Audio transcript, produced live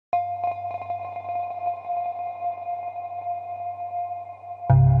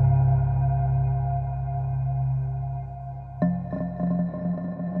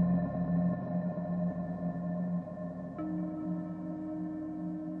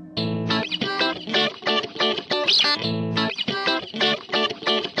How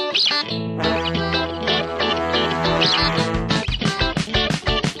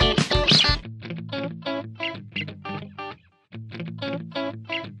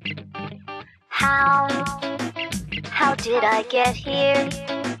did I get here?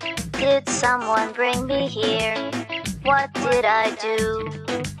 Did someone bring me here? What did I do?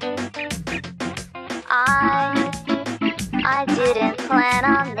 I didn't plan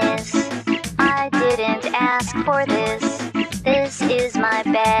on this. I didn't ask for this. This is my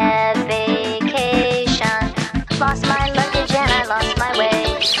bad vacation. Lost my luggage and I lost my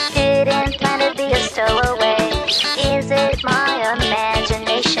way. Didn't plan to be a stowaway. Is it my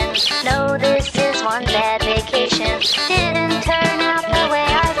imagination? No, this is one bad vacation. Didn't turn out the way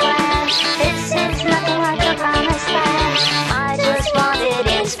I planned. This is nothing like a promised land. I just wanted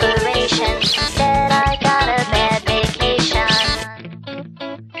inspiration. Instead I got a bad vacation.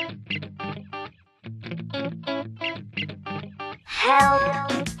 Help!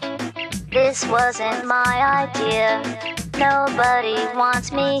 This wasn't my idea. Nobody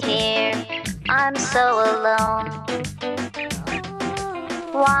wants me here. I'm so alone.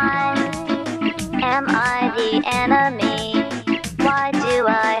 Why am I the enemy? Why do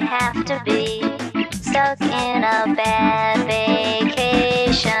I have to be stuck in a bad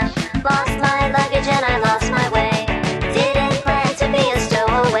vacation? Lost my luggage and I lost my way. Didn't plan to be a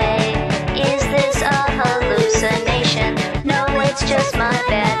stowaway. Is this a hallucination? No, it's just my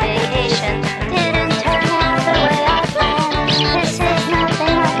bad vacation. Didn't turn out the way I planned. This is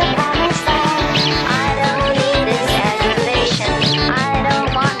nothing like a promised land. I don't need this aggravation. I don't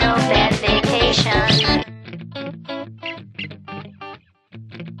want no bad vacation.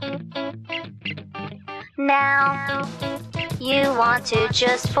 Now, you want to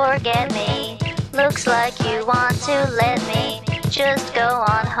just forget me. Looks like you want to let me just go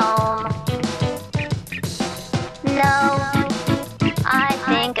on home. No, I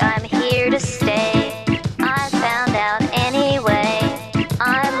think I'm here to stay. I found out anyway.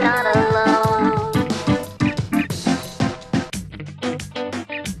 I'm not alone.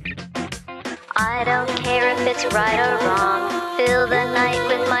 I don't care if it's right or wrong. Fill the night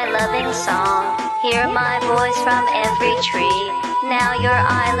with my loving song. Hear my voice from every tree. Now your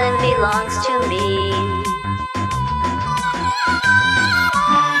island belongs to me.